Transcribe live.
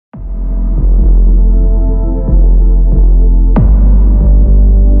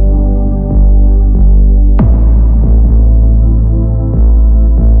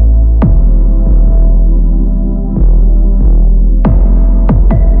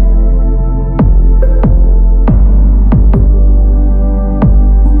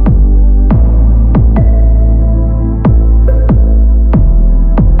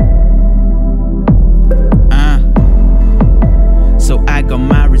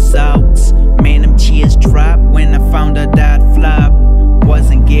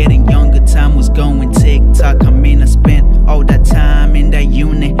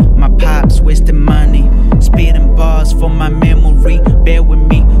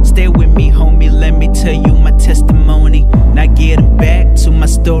tell you my testimony. Now getting back to my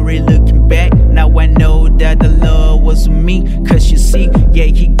story, looking back, now I know that the Lord was with me. Cause you see, yeah,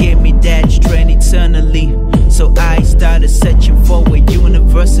 He gave me that strength eternally. So I started searching for a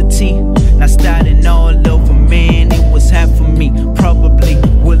university. Now starting all over, man, it was hard for me. Probably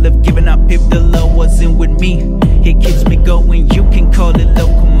would have given up if the Lord wasn't with me. He keeps me going, you can call it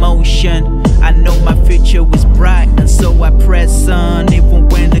locomotion. I know my future was bright, and so I press on. Even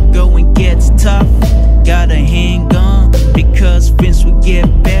when the going gets tough, gotta hang on, because things will get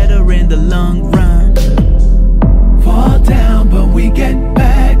better in the long run. Fall down, but we get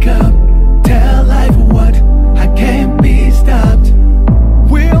back up. Tell life what, I can't be stopped.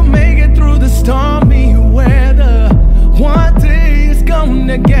 We'll make it through the stormy weather. One day it's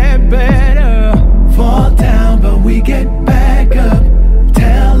gonna get better. Fall down, but we get back up.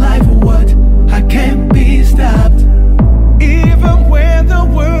 Tell life what, I can't be stopped. Even when the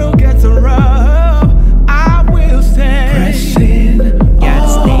world gets rough, I will stand. Pressing Gotta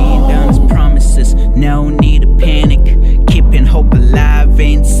stand on His promises, no need to panic. Keeping hope alive,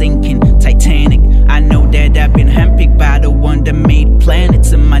 ain't sinking Titanic. I know that I've been handpicked by the one that made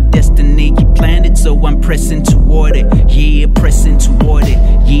planets, and my destiny He planted, so I'm pressing toward it. Yeah, pressing toward it.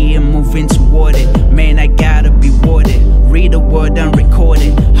 Yeah, moving toward it. Man, I gotta be rewarded. Read the word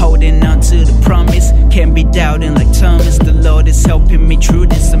unrecorded, holding on to the promise. Can't be doubting like Thomas. The Lord is helping me through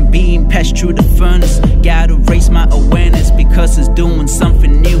this. I'm being passed through the furnace. Gotta raise my awareness, because it's doing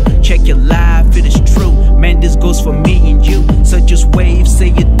something new. Check your life, it is true. Man, this goes for me and you. So just wave, say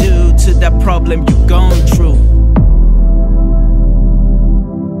you do to that problem you're going through.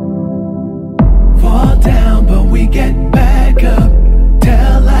 fall down, but we get back up.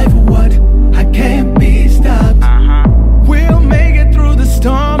 Tell life what, I can't be stopped. We'll make it through the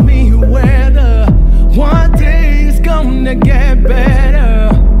stormy weather. One day it's gonna get better.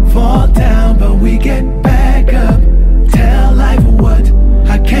 Fall down, but we get back up. Tell life what,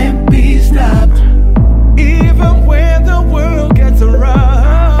 I can't be stopped. Even when the world gets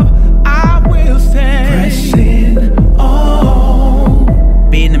rough, I will stand. Pressing on.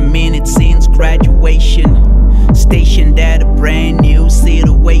 Been a minute since graduation, stationed at a brand new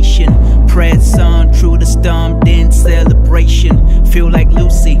situation. Press on through the storm, then celebration. Feel like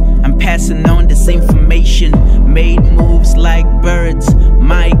Lucy, I'm passing on this information. Made moves like birds,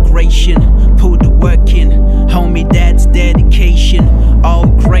 migration. Put the work in, homie, that's dedication. All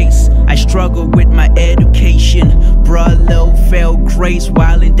grace, I struggle with my education. Brought low, felt grace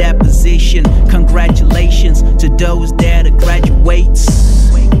while in that position. Congratulations to those that are graduates.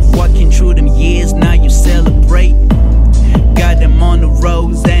 Walking through them years, now you celebrate. Got them on the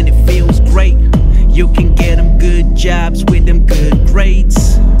roads and it feels great. You can get them good jobs with them good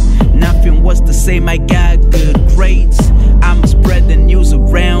grades. Nothing was the same, I got good grades. I'ma spread the news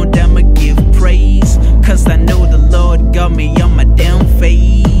around, I'ma give praise. Cause I know the Lord got me on my down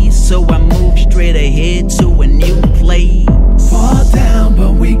phase. So I move straight ahead to a new place. Fall down,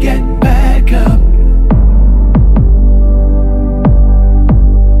 but we get back up.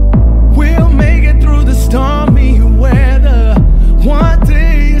 We'll make it through the stormy weather. One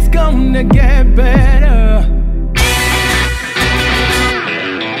day it's gonna get better.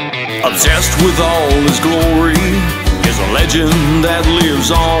 Obsessed with all His glory is a legend that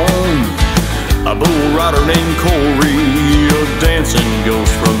lives on. A bull rider named Corey, a dancing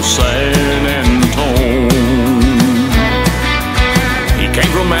ghost from San Antone. He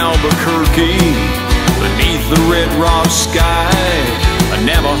came from Albuquerque, beneath the red rock sky. A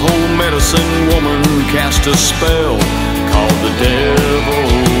Navajo medicine woman cast a spell called the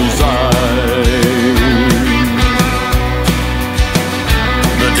Devil's Eye.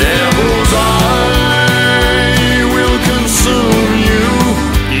 The Devil's Eye will consume you.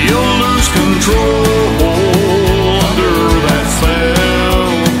 You'll lose control under that spell.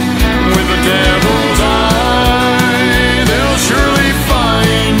 With the Devil's Eye, they'll surely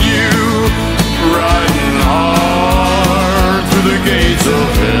find you riding hard through the gates of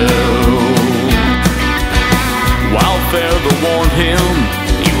hell. While Feather warned him,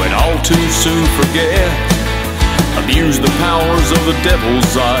 he would all too soon forget. Abuse the powers of the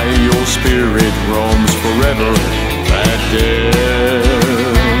Devil's Eye, your spirit roams forever at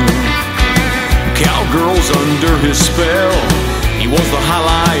death. Cowgirls under his spell, he was the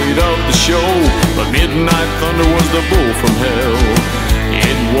highlight of the show. But Midnight Thunder was the bull from hell.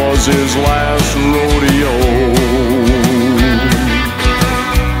 It was his last rodeo.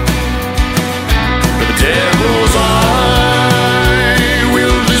 The Devil's Eye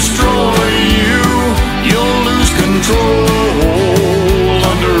will destroy you. You'll lose control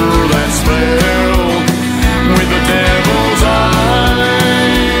under that spell. With the Devil's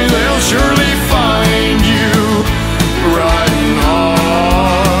Eye, they'll surely find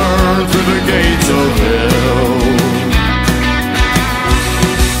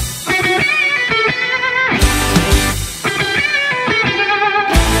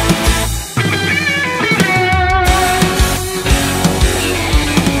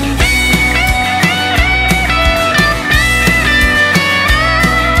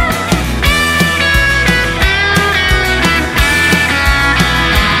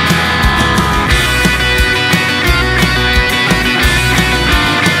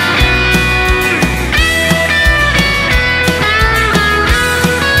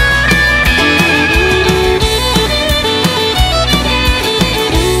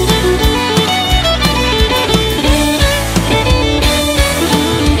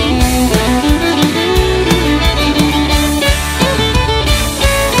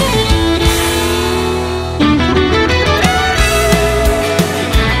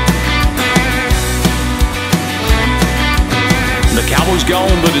body's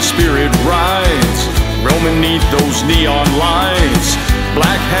gone, but his spirit rides, roaming neath those neon lights.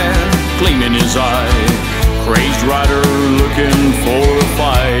 Black hat gleaming his eye, crazed rider looking for a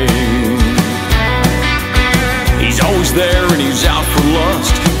fight. He's always there and he's out for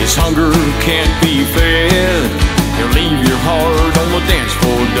lust. His hunger can't